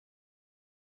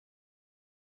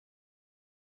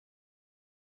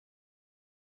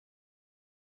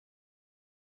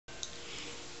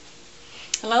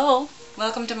Hello,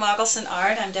 welcome to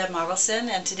MagelssenArt. I'm Deb Magelsen,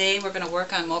 and today we're going to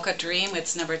work on Mocha Dream.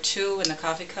 It's number 2 in the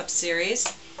coffee cup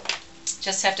series.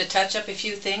 Just have to touch up a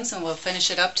few things and we'll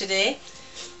finish it up today.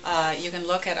 You can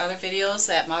look at other videos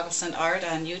at MagelssenArt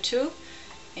on YouTube,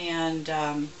 and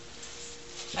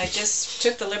I just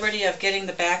took the liberty of getting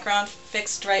the background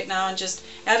fixed right now and just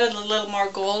added a little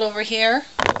more gold over here.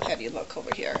 I'll have you look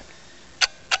over here.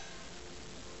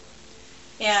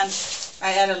 And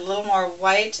I added a little more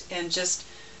white and just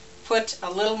put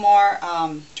a little more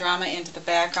drama into the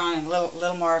background and a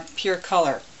little more pure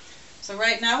color. So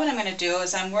right now what I'm going to do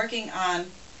is I'm working on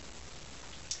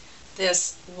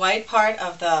this white part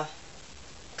of the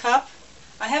cup.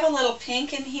 I have a little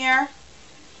pink in here.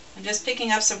 I'm just picking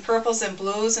up some purples and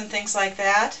blues and things like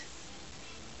that.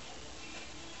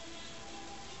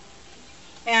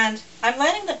 And I'm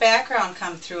letting the background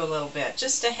come through a little bit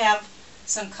just to have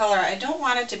some color. I don't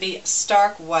want it to be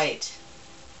stark white.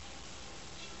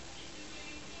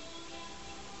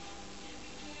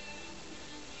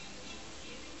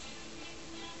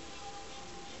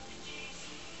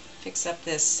 Fix up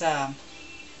this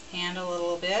handle a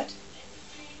little bit.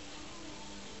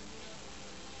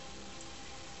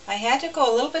 I had to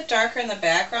go a little bit darker in the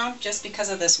background just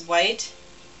because of this white,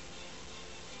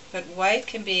 but white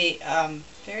can be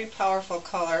very powerful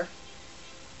color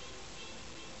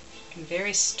and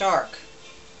very stark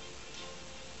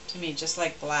to me, just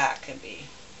like black can be.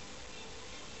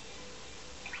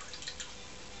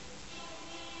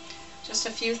 Just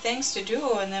a few things to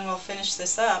do and then we'll finish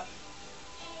this up.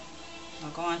 I'll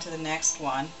go on to the next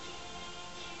one.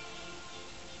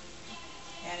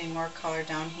 Adding more color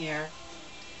down here.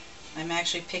 I'm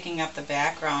actually picking up the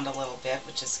background a little bit,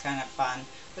 which is kind of fun.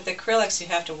 With acrylics you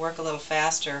have to work a little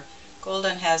faster.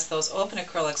 Golden has those open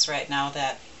acrylics right now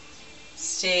that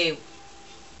stay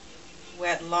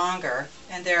wet longer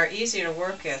and they're easier to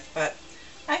work with, but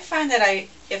I find that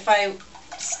if I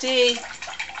stay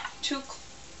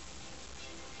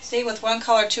with one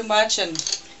color too much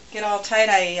and get all tight,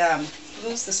 I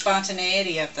lose the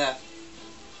spontaneity of the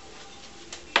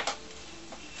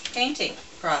painting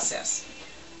process.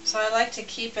 So I like to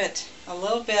keep it a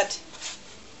little bit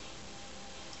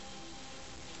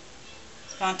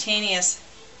spontaneous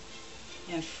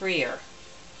and freer.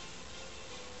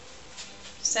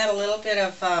 Just add a little bit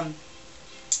of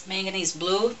manganese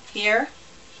blue here.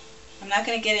 I'm not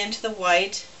going to get into the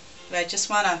white, but I just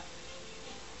want to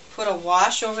put a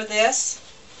wash over this.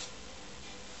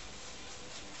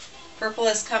 Purple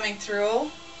is coming through.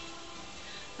 I'm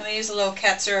going to use a little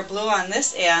Katsura blue on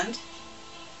this end.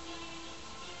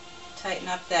 Tighten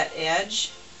up that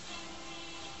edge.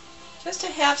 Just to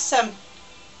have some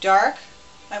dark.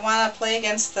 I want to play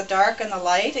against the dark and the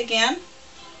light again,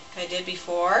 like I did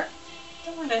before.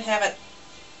 Don't want to have it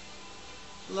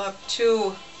look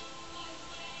too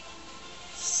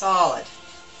solid.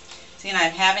 See, and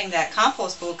I'm having that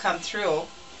compost blue come through,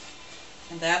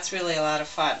 and that's really a lot of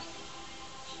fun.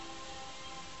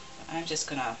 I'm just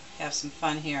going to have some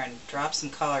fun here and drop some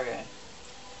color in.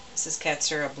 This is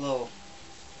Katsura blue.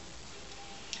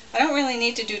 I don't really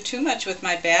need to do too much with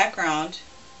my background.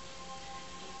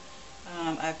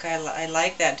 I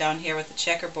like that down here with the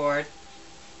checkerboard.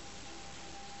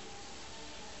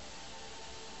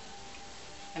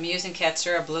 I'm using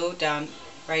Katsura blue down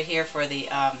right here for the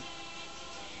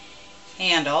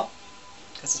handle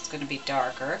because it's going to be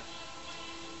darker.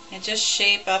 And just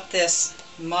shape up this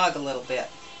mug a little bit.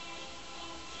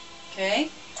 Okay?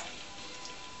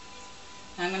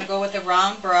 I'm going to go with a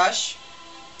round brush.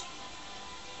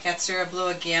 Katsura blue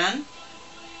again.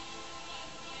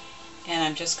 And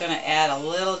I'm just going to add a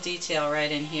little detail right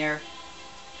in here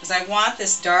because I want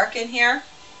this dark in here,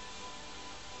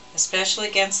 especially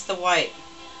against the white.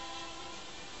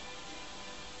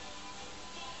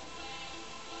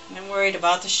 I'm worried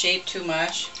about the shape too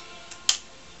much.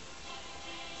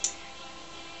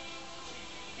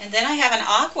 And then I have an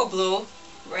aqua blue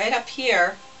right up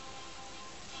here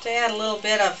to add a little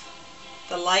bit of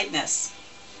the lightness.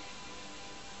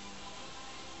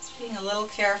 Just being a little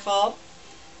careful,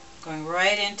 going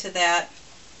right into that.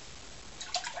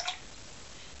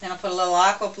 Then I'll put a little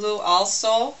aqua blue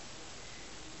also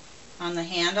on the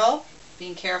handle,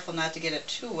 being careful not to get it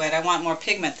too wet. I want more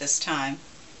pigment this time.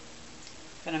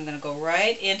 But I'm going to go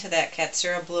right into that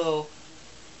Katsura blue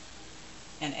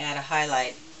and add a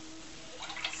highlight.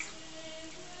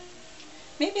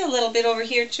 Maybe a little bit over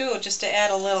here too, just to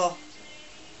add a little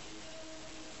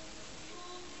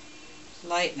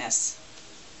lightness.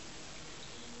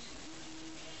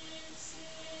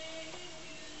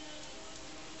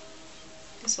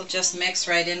 This will just mix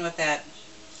right in with that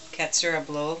Katsura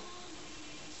blue.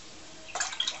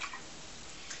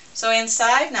 So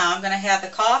inside now I'm going to have the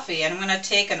coffee, and I'm going to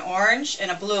take an orange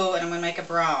and a blue and I'm going to make a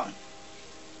brown.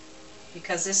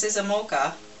 Because this is a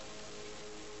mocha,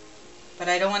 but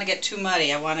I don't want to get too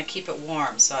muddy. I want to keep it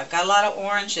warm. So I've got a lot of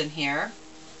orange in here.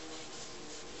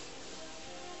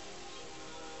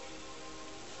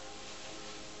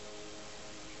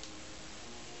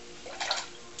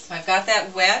 So I've got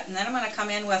that wet, and then I'm going to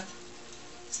come in with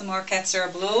some more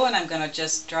Katsura blue, and I'm going to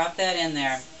just drop that in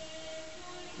there.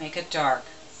 Make it dark.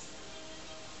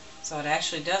 So it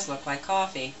actually does look like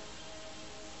coffee.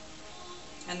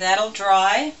 And that'll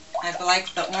dry. I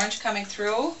like the orange coming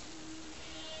through.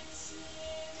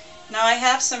 Now I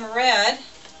have some red.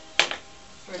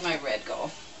 Where'd my red go?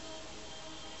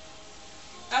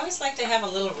 I always like to have a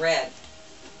little red.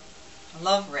 I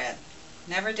love red.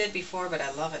 Never did before, but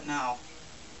I love it now.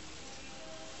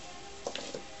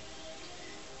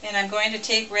 And I'm going to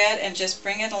take red and just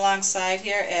bring it alongside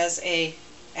here as a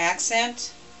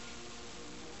accent.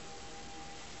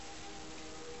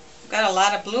 I've got a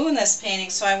lot of blue in this painting,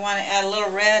 so I want to add a little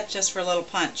red just for a little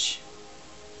punch.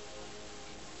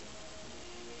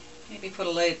 Maybe put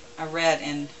a red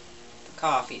in the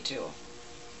coffee too.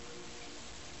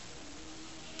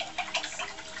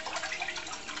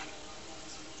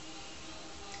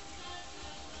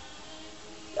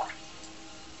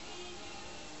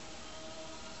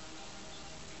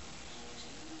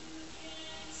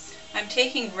 I'm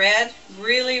taking red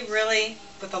really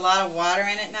with a lot of water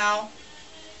in it now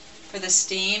for the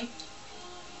steam,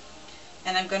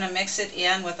 and I'm going to mix it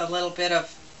in with a little bit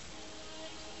of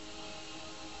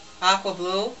aqua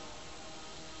blue,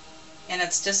 and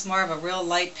it's just more of a real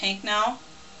light pink now.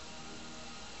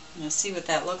 I'm going to see what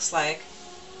that looks like,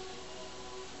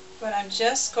 but I'm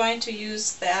just going to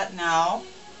use that now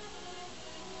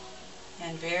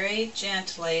and very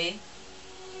gently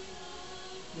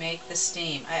make the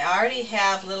steam. I already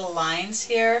have little lines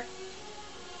here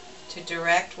to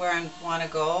direct where I want to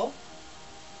go,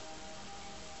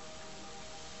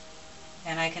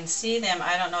 and I can see them.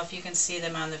 I don't know if you can see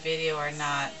them on the video or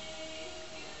not,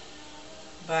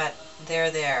 but they're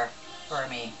there for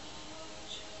me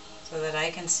so that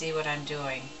I can see what I'm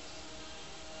doing.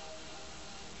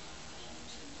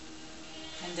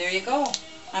 And there you go.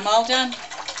 I'm all done.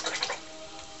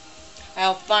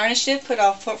 I'll varnish it, put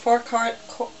 4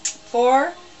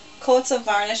 coats of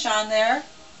varnish on there.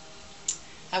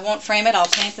 I won't frame it, I'll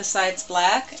paint the sides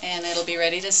black, and it'll be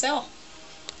ready to sell.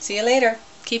 See you later.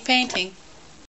 Keep painting.